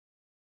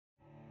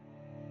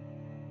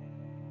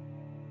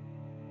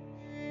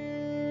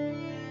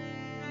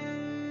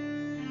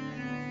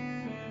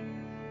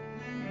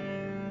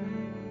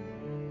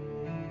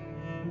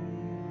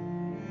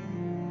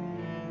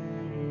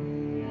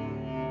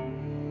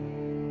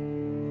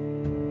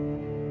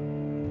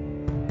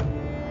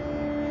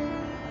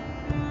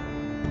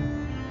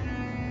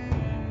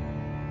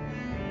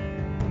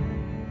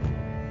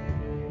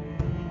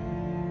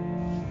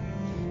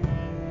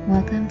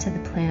Welcome to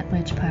the Plant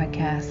Witch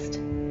Podcast,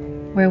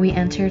 where we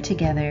enter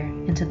together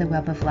into the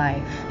web of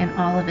life in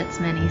all of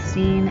its many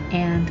seen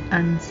and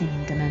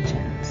unseen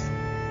dimensions.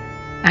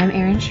 I'm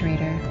Erin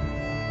Schrader,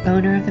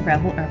 owner of the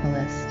Rebel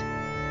Herbalist,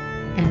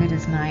 and it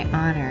is my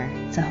honor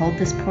to hold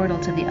this portal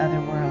to the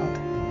other world.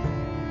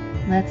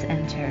 Let's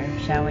enter,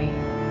 shall we?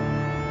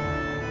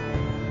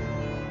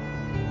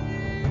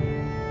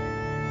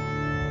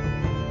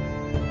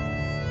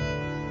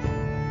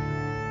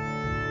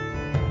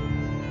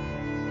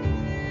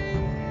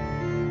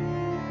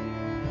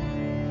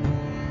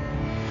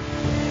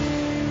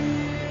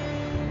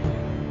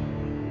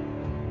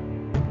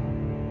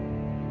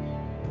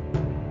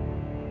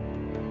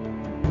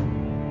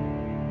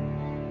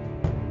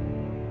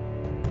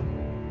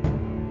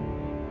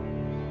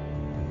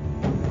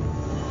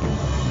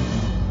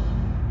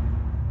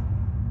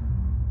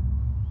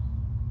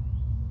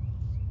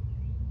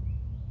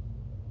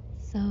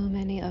 So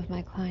many of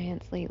my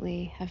clients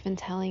lately have been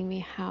telling me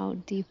how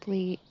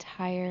deeply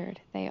tired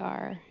they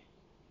are.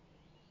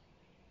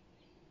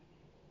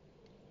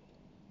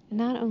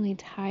 Not only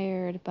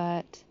tired,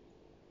 but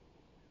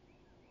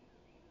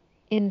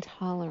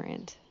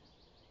intolerant,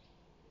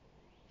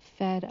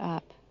 fed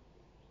up,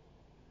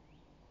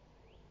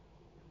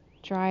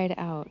 dried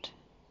out.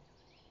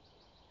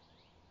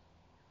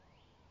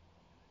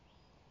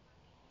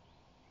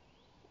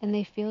 And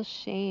they feel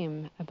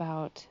shame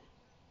about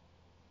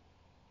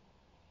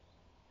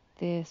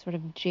the sort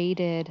of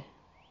jaded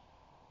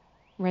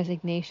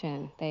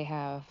resignation they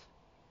have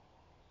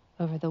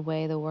over the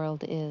way the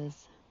world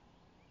is.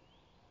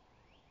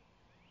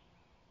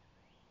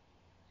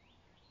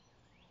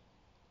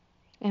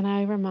 And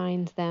I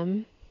remind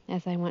them,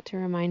 as I want to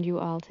remind you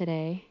all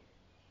today,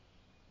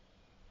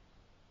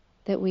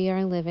 that we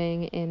are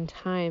living in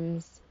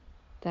times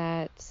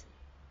that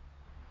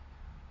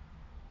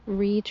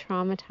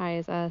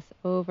re-traumatize us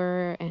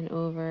over and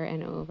over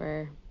and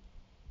over.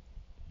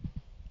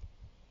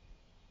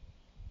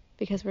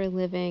 Because we're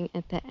living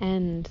at the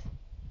end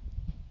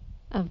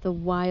of the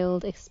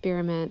wild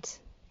experiment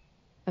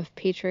of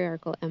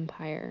patriarchal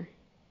empire.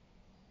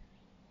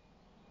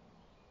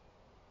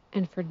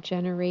 And for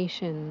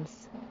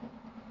generations,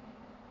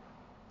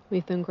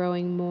 we've been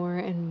growing more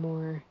and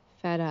more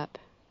fed up,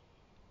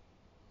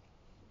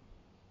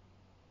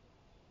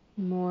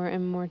 more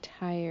and more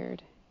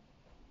tired.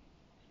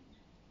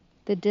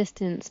 The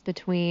distance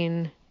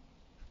between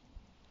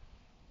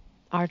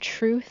our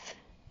truth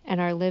and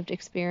our lived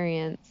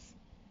experience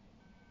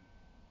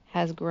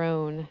has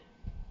grown.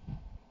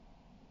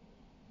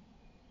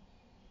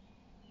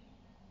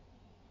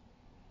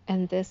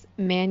 And this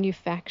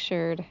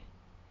manufactured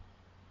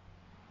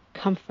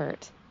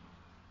comfort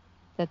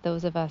that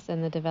those of us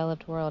in the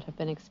developed world have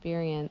been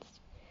experienced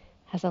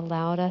has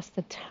allowed us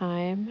the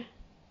time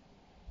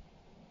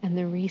and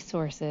the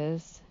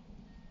resources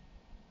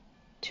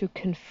to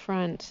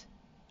confront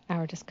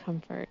our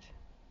discomfort.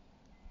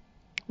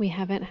 We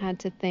haven't had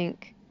to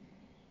think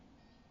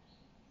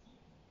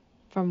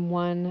from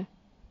one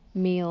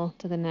meal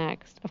to the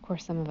next. Of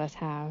course, some of us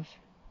have,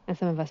 and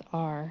some of us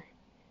are,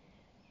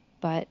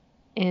 but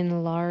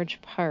in large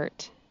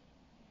part,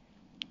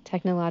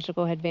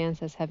 technological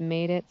advances have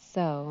made it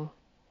so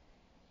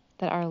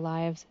that our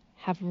lives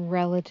have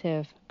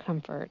relative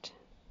comfort,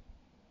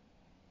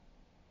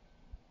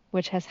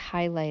 which has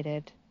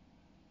highlighted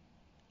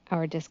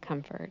our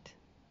discomfort.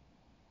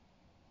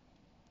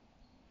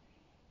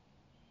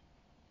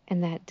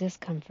 And that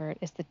discomfort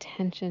is the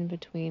tension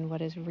between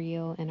what is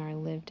real and our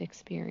lived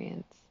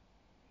experience.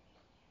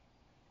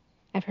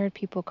 I've heard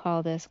people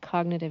call this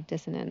cognitive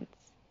dissonance.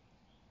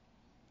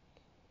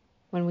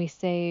 When we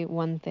say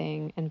one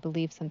thing and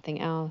believe something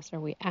else, or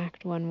we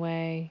act one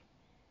way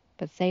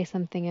but say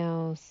something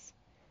else,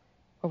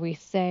 or we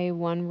say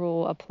one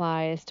rule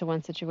applies to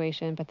one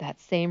situation but that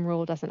same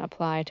rule doesn't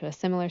apply to a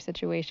similar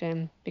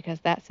situation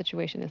because that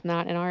situation is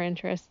not in our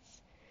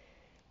interests.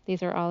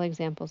 These are all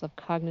examples of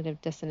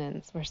cognitive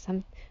dissonance,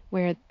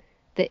 where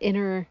the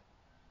inner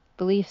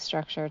belief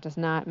structure does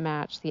not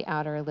match the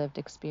outer lived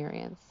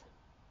experience,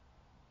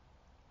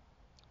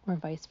 or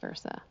vice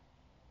versa.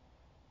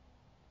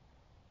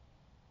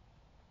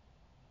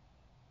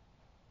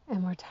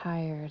 And we're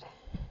tired.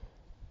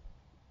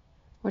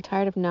 We're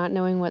tired of not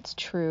knowing what's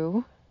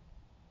true.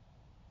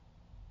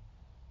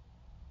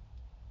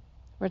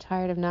 We're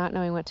tired of not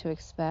knowing what to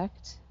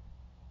expect.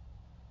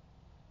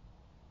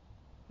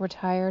 We're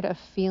tired of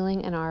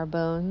feeling in our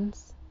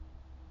bones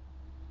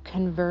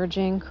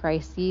converging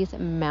crises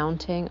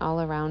mounting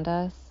all around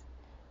us,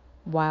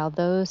 while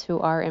those who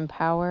are in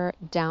power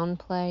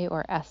downplay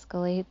or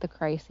escalate the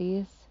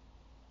crises.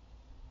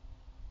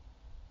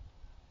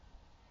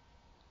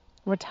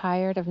 We're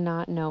tired of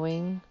not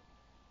knowing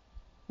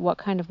what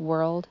kind of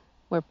world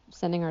we're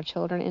sending our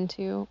children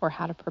into or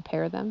how to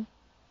prepare them.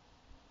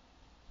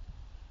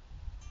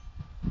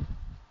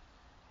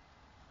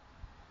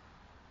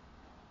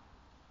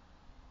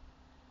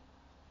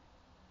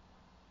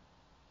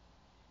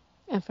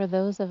 And for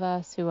those of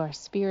us who are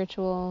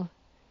spiritual,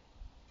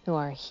 who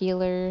are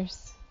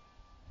healers,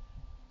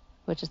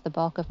 which is the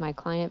bulk of my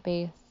client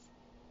base,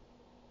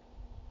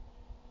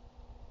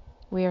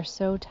 We are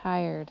so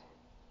tired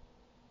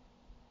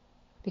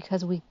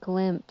because we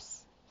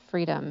glimpse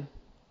freedom.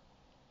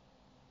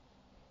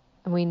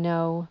 And we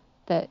know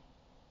that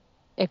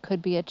it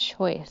could be a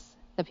choice,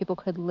 that people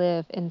could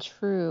live in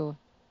true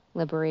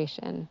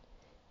liberation,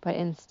 but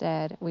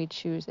instead we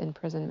choose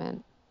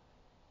imprisonment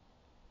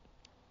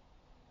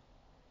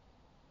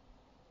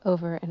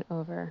over and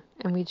over.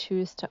 And we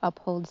choose to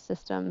uphold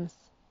systems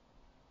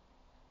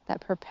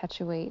that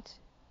perpetuate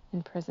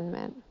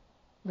imprisonment,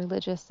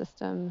 religious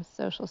systems,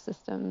 social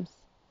systems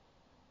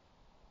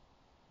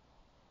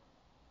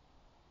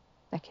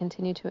that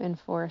continue to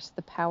enforce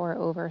the power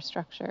over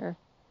structure,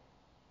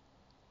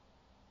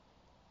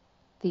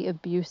 the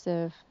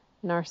abusive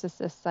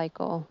narcissist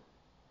cycle.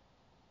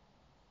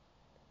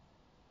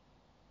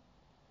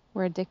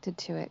 We're addicted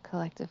to it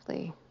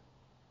collectively.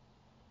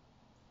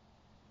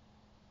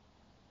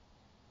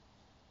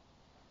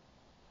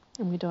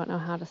 And we don't know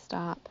how to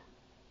stop.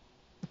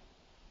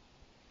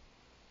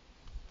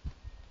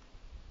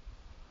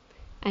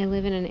 I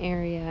live in an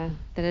area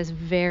that is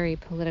very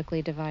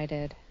politically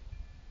divided.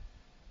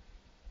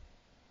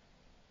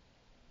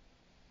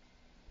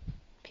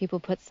 People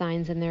put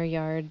signs in their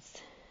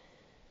yards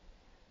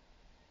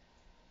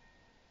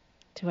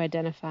to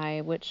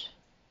identify which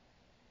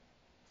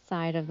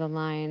side of the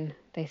line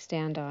they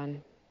stand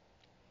on,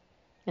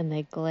 and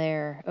they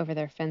glare over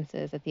their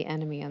fences at the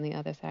enemy on the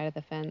other side of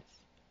the fence.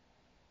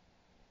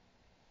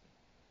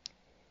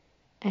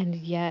 And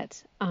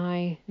yet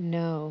I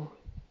know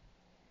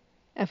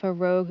if a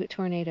rogue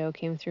tornado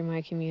came through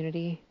my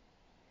community,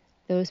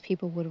 those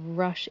people would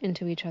rush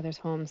into each other's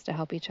homes to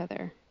help each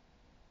other,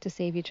 to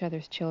save each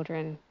other's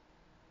children,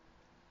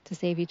 to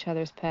save each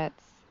other's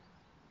pets.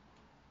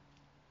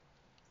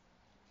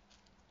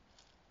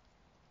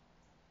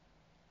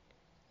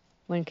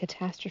 When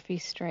catastrophe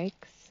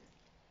strikes,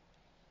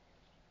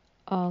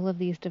 all of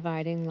these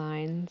dividing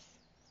lines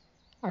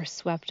are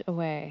swept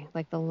away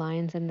like the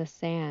lines in the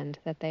sand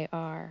that they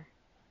are.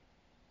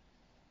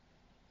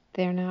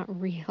 They're not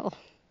real.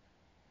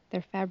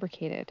 They're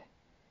fabricated.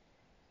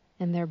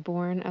 And they're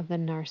born of the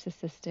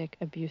narcissistic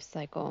abuse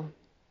cycle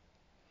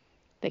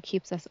that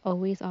keeps us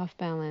always off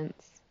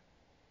balance,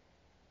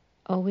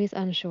 always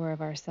unsure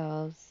of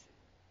ourselves,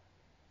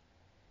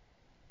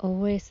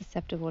 always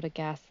susceptible to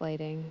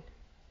gaslighting.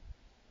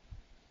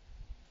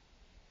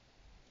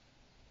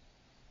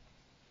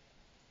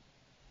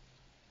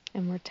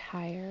 And we're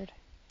tired.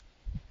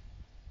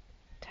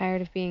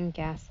 Tired of being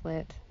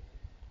gaslit.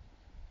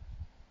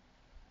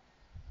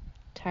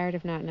 Tired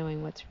of not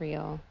knowing what's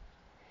real.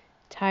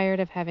 Tired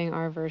of having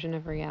our version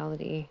of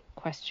reality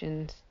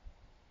questioned,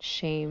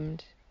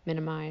 shamed,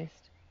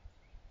 minimized.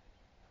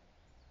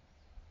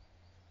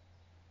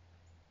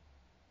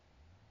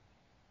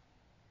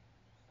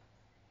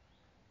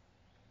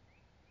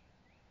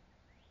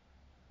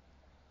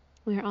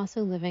 We are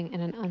also living in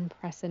an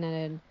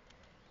unprecedented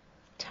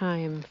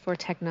time for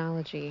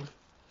technology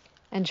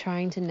and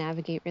trying to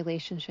navigate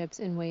relationships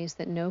in ways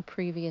that no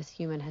previous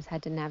human has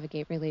had to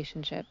navigate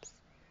relationships.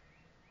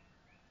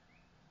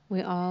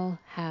 We all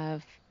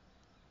have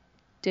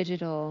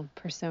digital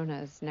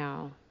personas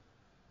now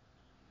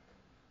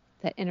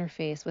that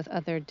interface with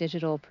other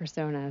digital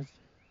personas.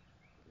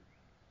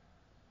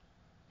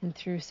 And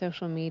through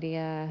social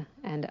media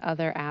and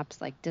other apps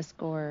like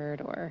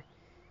Discord or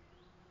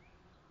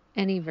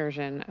any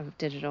version of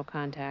digital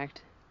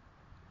contact,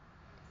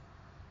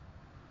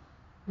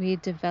 we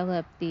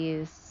develop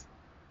these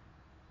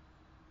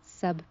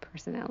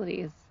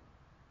sub-personalities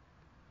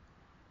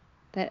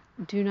that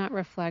do not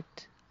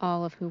reflect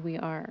all of who we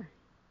are.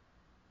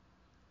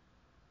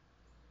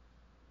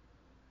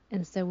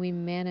 And so we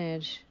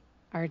manage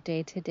our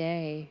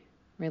day-to-day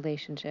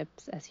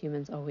relationships, as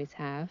humans always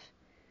have,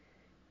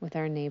 with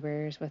our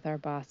neighbors, with our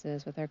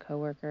bosses, with our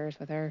coworkers,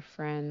 with our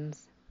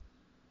friends.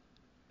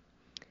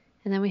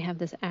 And then we have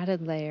this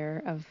added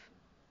layer of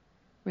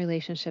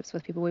relationships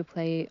with people we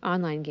play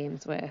online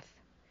games with,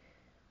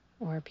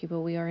 or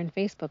people we are in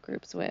Facebook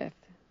groups with,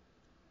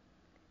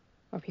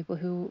 or people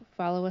who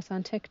follow us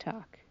on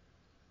TikTok,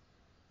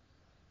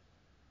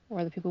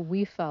 or the people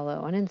we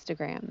follow on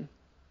Instagram.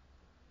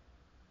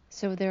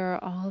 So there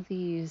are all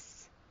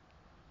these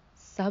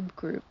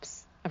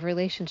subgroups of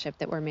relationship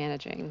that we're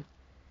managing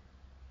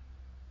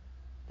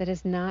that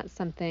is not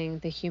something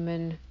the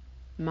human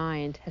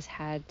mind has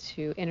had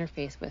to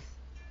interface with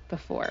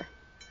before.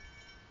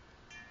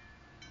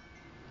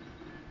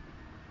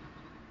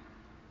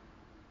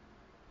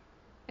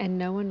 And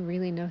no one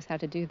really knows how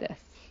to do this.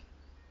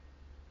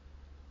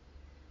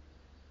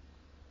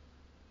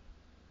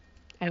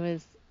 I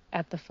was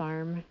at the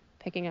farm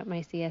picking up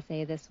my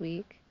CSA this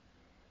week,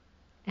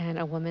 and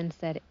a woman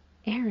said,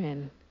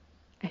 "Erin,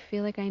 I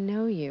feel like I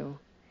know you.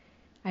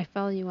 I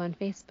follow you on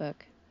Facebook."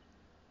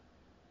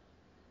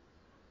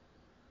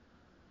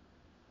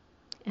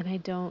 And I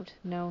don't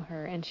know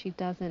her, and she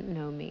doesn't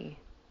know me.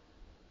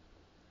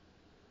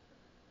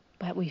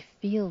 But we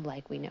feel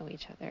like we know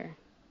each other.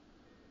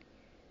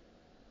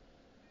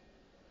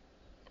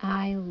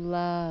 I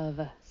love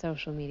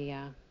social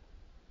media.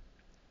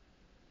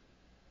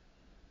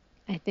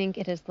 I think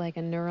it is like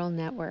a neural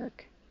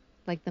network,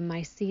 like the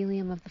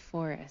mycelium of the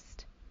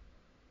forest.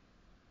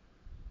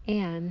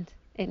 And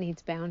it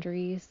needs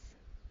boundaries,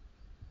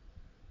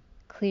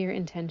 clear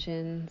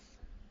intentions,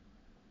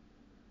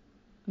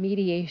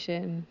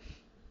 mediation,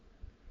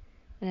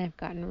 and I've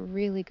gotten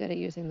really good at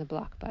using the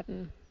block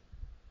button.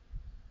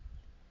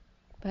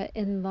 But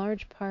in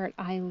large part,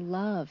 I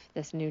love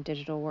this new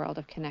digital world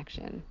of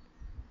connection.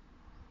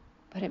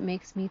 But it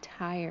makes me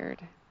tired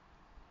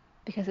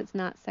because it's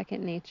not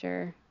second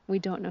nature. We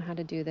don't know how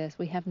to do this.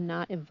 We have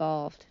not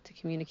evolved to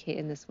communicate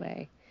in this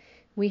way.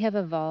 We have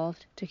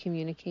evolved to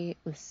communicate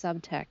with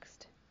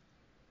subtext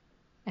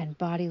and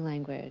body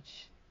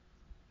language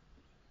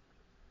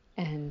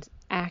and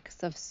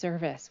acts of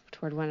service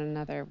toward one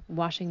another,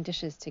 washing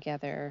dishes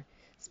together,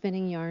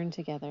 spinning yarn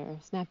together,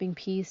 snapping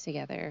peas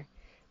together,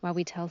 while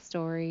we tell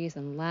stories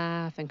and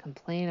laugh and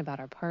complain about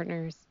our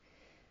partners.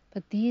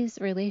 But these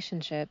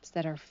relationships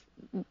that are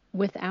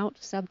without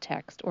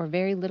subtext or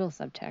very little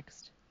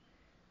subtext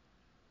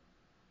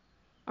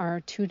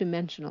are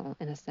two-dimensional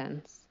in a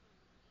sense,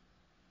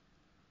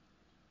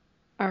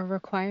 are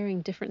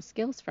requiring different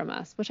skills from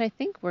us, which I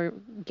think we're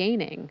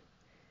gaining.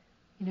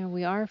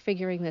 We are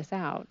figuring this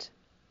out,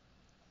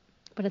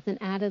 but it's an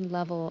added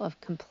level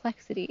of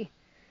complexity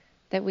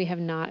that we have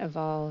not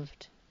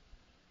evolved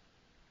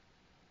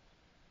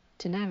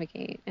to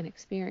navigate and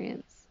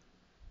experience.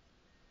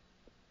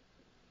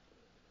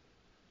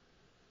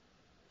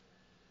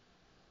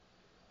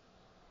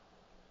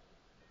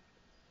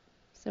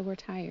 So we're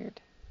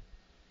tired.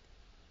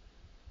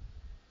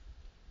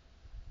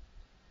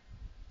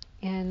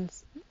 And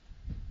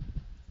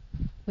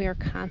we are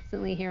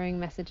constantly hearing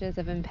messages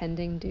of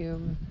impending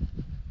doom.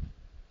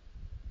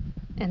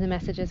 And the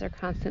messages are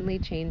constantly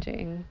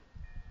changing.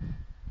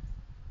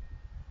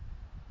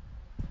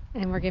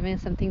 And we're given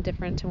something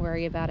different to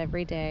worry about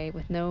every day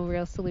with no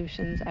real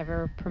solutions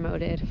ever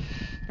promoted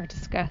or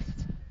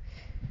discussed.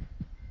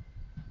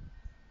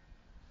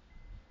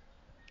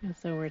 And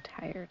so we're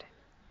tired.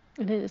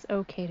 And it is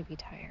okay to be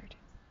tired.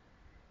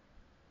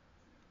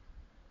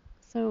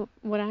 So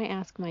what I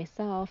ask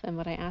myself and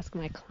what I ask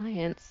my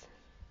clients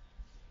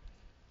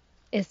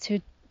is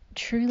to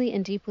truly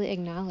and deeply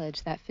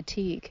acknowledge that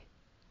fatigue.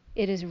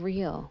 It is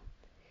real.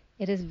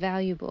 It is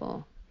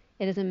valuable.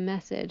 It is a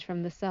message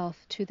from the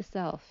self to the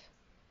self.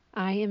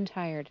 I am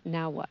tired.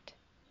 Now what?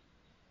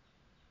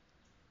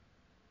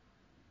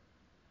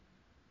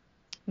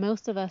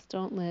 Most of us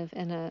don't live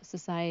in a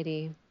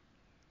society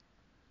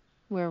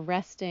where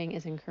resting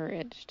is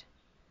encouraged.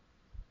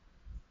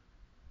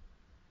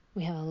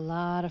 We have a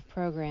lot of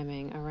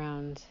programming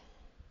around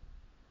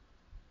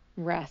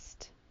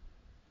rest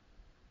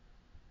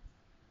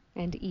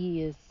and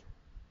ease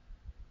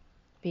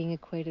being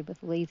equated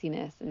with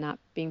laziness and not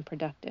being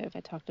productive. I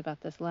talked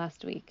about this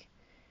last week,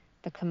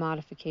 the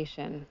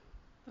commodification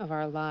of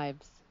our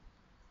lives.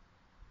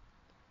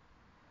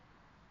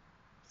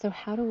 So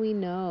how do we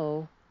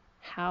know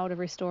how to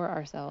restore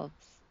ourselves?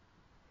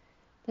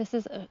 This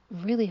is a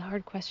really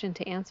hard question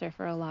to answer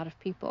for a lot of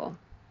people.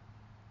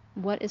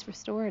 What is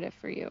restorative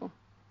for you?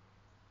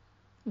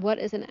 What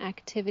is an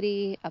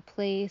activity, a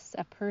place,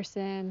 a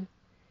person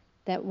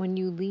that when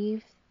you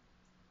leave,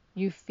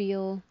 you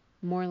feel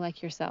more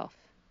like yourself?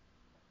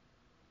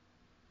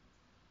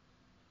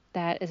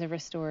 That is a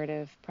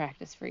restorative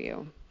practice for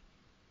you.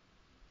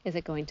 Is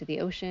it going to the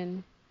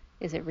ocean?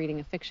 Is it reading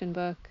a fiction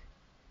book?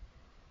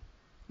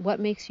 What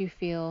makes you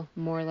feel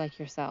more like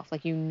yourself,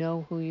 like you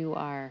know who you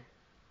are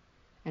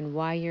and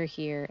why you're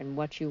here and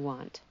what you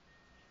want?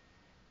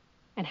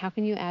 And how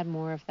can you add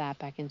more of that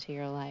back into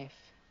your life?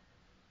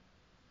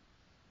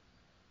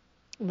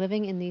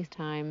 Living in these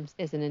times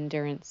is an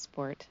endurance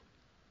sport.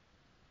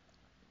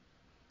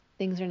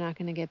 Things are not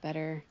going to get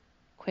better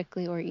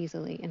quickly or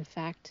easily. In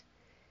fact,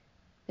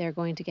 they're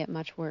going to get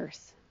much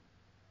worse.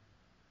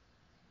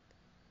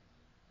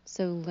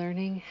 So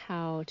learning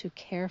how to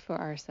care for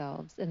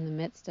ourselves in the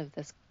midst of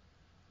this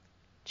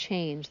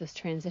change, this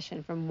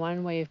transition from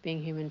one way of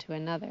being human to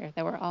another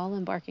that we're all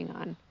embarking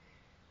on,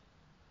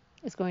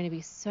 is going to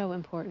be so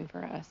important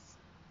for us,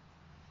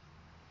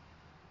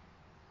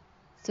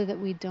 so that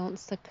we don't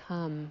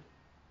succumb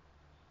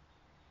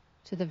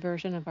to the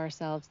version of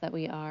ourselves that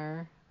we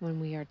are when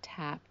we are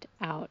tapped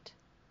out.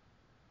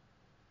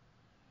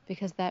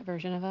 Because that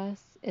version of us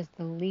is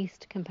the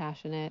least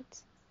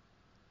compassionate,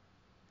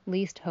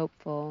 least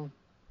hopeful,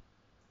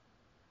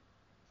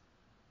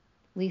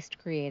 least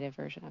creative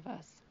version of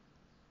us.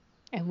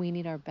 And we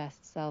need our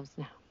best selves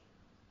now.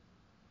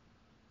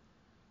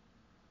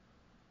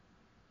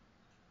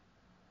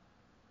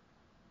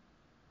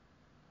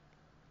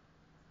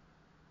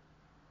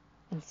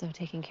 And so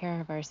taking care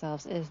of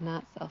ourselves is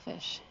not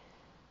selfish.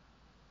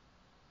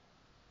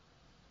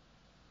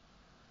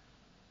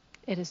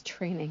 It is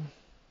training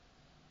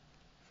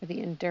for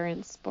the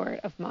endurance sport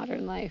of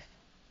modern life.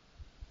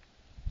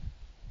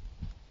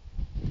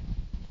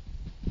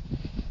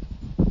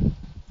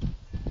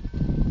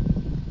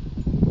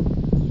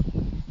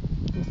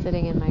 I'm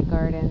sitting in my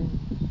garden,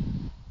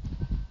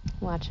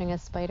 watching a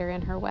spider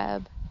in her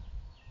web.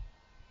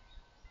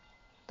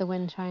 The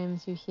wind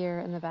chimes you hear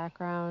in the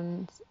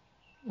background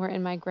were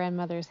in my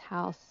grandmother's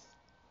house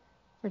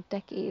for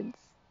decades.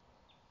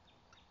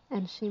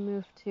 And she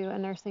moved to a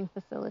nursing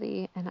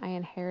facility and I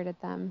inherited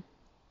them.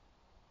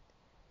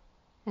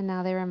 And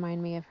now they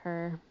remind me of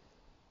her.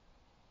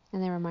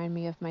 And they remind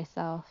me of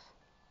myself.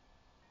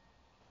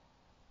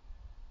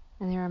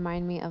 And they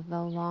remind me of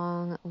the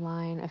long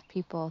line of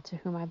people to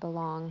whom I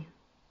belong.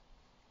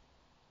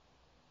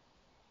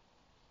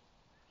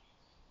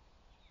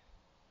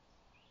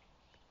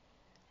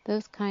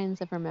 Those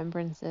kinds of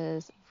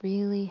remembrances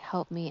really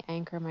help me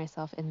anchor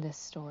myself in this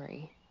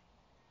story.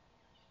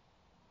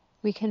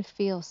 We can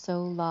feel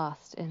so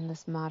lost in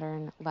this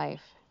modern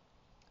life.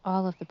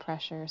 All of the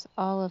pressures,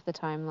 all of the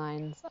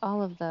timelines,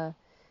 all of the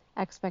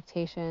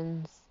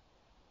expectations.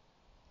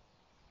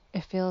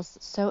 It feels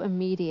so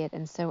immediate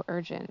and so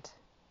urgent.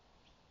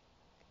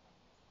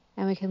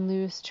 And we can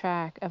lose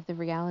track of the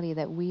reality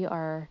that we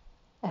are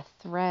a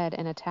thread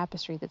in a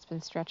tapestry that's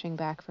been stretching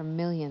back for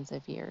millions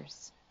of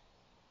years.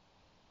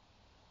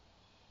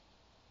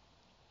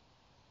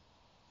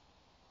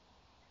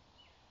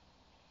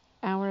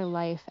 Our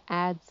life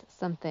adds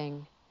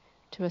something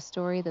to a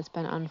story that's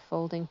been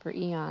unfolding for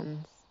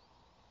eons.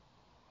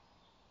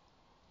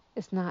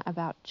 It's not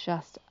about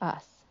just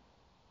us,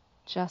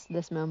 just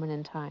this moment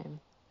in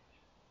time.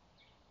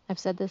 I've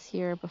said this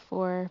here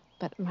before,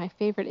 but my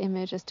favorite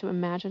image is to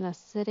imagine us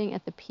sitting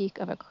at the peak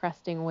of a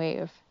cresting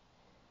wave,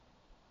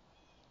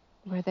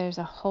 where there's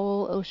a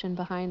whole ocean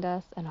behind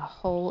us and a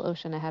whole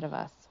ocean ahead of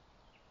us.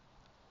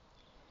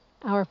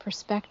 Our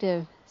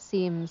perspective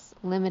seems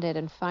limited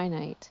and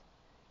finite,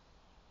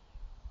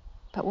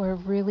 but we're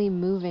really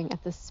moving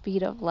at the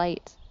speed of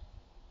light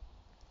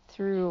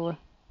through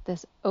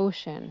this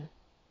ocean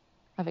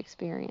of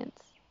experience.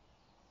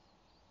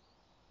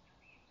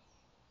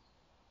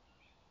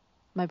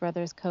 My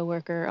brother's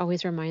coworker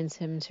always reminds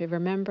him to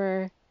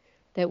remember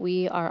that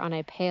we are on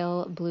a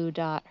pale blue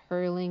dot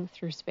hurling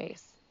through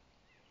space.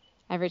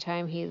 Every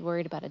time he's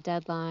worried about a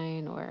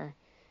deadline or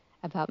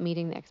about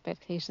meeting the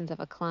expectations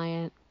of a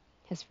client,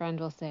 his friend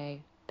will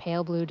say,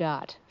 "Pale blue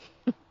dot."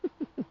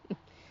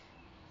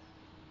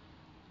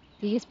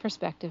 These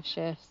perspective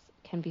shifts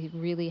can be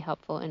really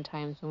helpful in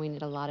times when we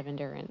need a lot of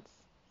endurance.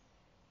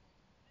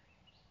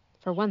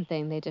 For one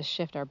thing, they just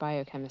shift our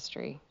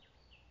biochemistry.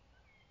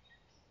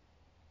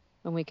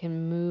 When we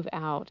can move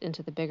out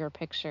into the bigger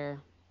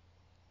picture,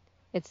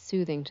 it's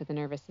soothing to the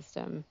nervous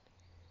system.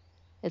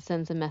 It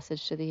sends a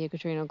message to the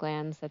adrenal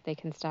glands that they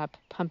can stop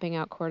pumping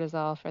out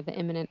cortisol for the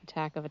imminent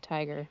attack of a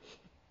tiger.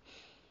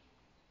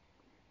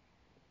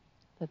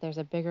 That there's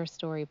a bigger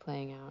story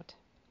playing out.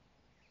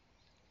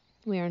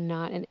 We are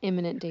not in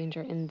imminent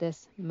danger in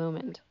this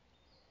moment.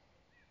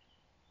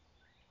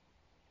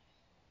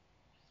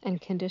 And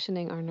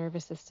conditioning our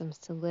nervous systems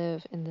to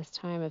live in this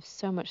time of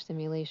so much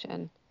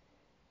stimulation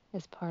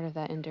is part of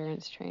that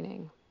endurance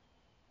training.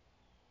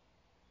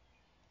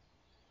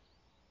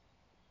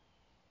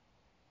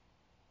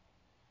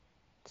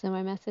 So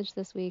my message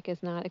this week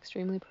is not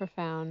extremely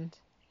profound.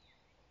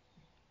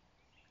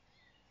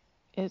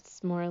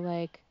 It's more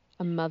like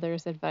a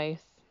mother's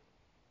advice.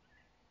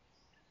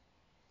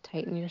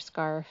 Tighten your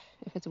scarf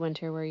if it's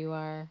winter where you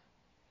are.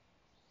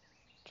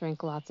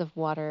 Drink lots of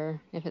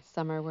water if it's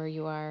summer where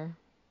you are.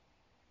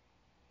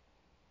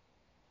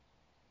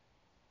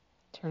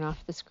 Turn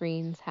off the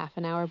screens half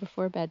an hour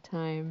before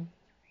bedtime.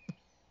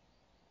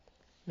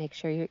 Make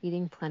sure you're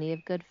eating plenty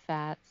of good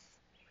fats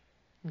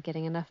and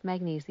getting enough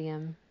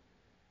magnesium.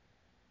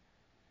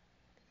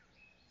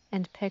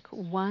 And pick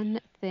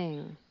one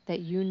thing that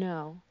you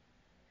know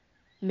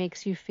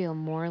makes you feel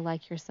more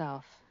like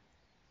yourself.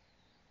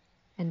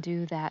 And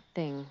do that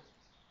thing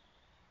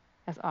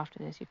as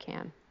often as you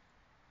can.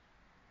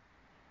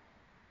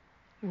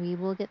 We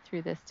will get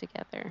through this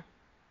together.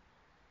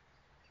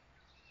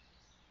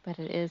 But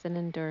it is an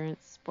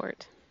endurance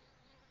sport.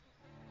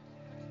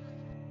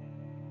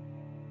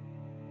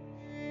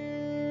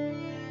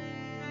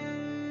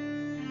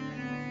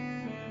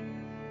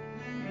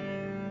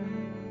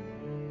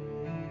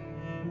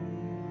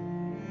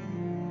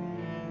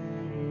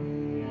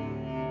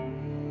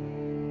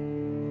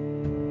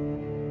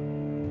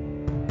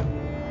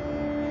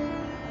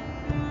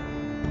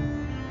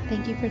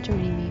 Thank you for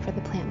joining me for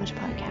the Plant Witch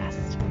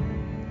podcast.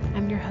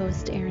 I'm your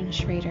host, Erin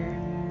Schrader.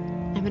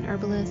 I'm an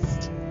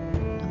herbalist,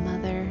 a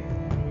mother,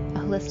 a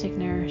holistic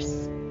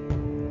nurse,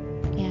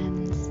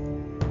 and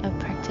a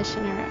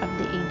practitioner of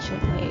the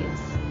ancient ways.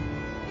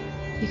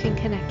 You can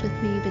connect with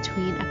me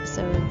between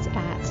episodes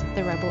at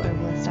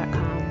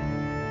therebelherbalist.com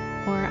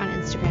or on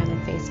Instagram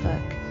and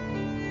Facebook,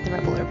 The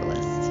Rebel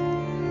Herbalist.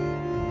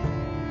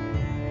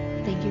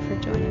 Thank you for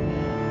joining me,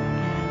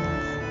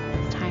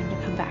 and it's time to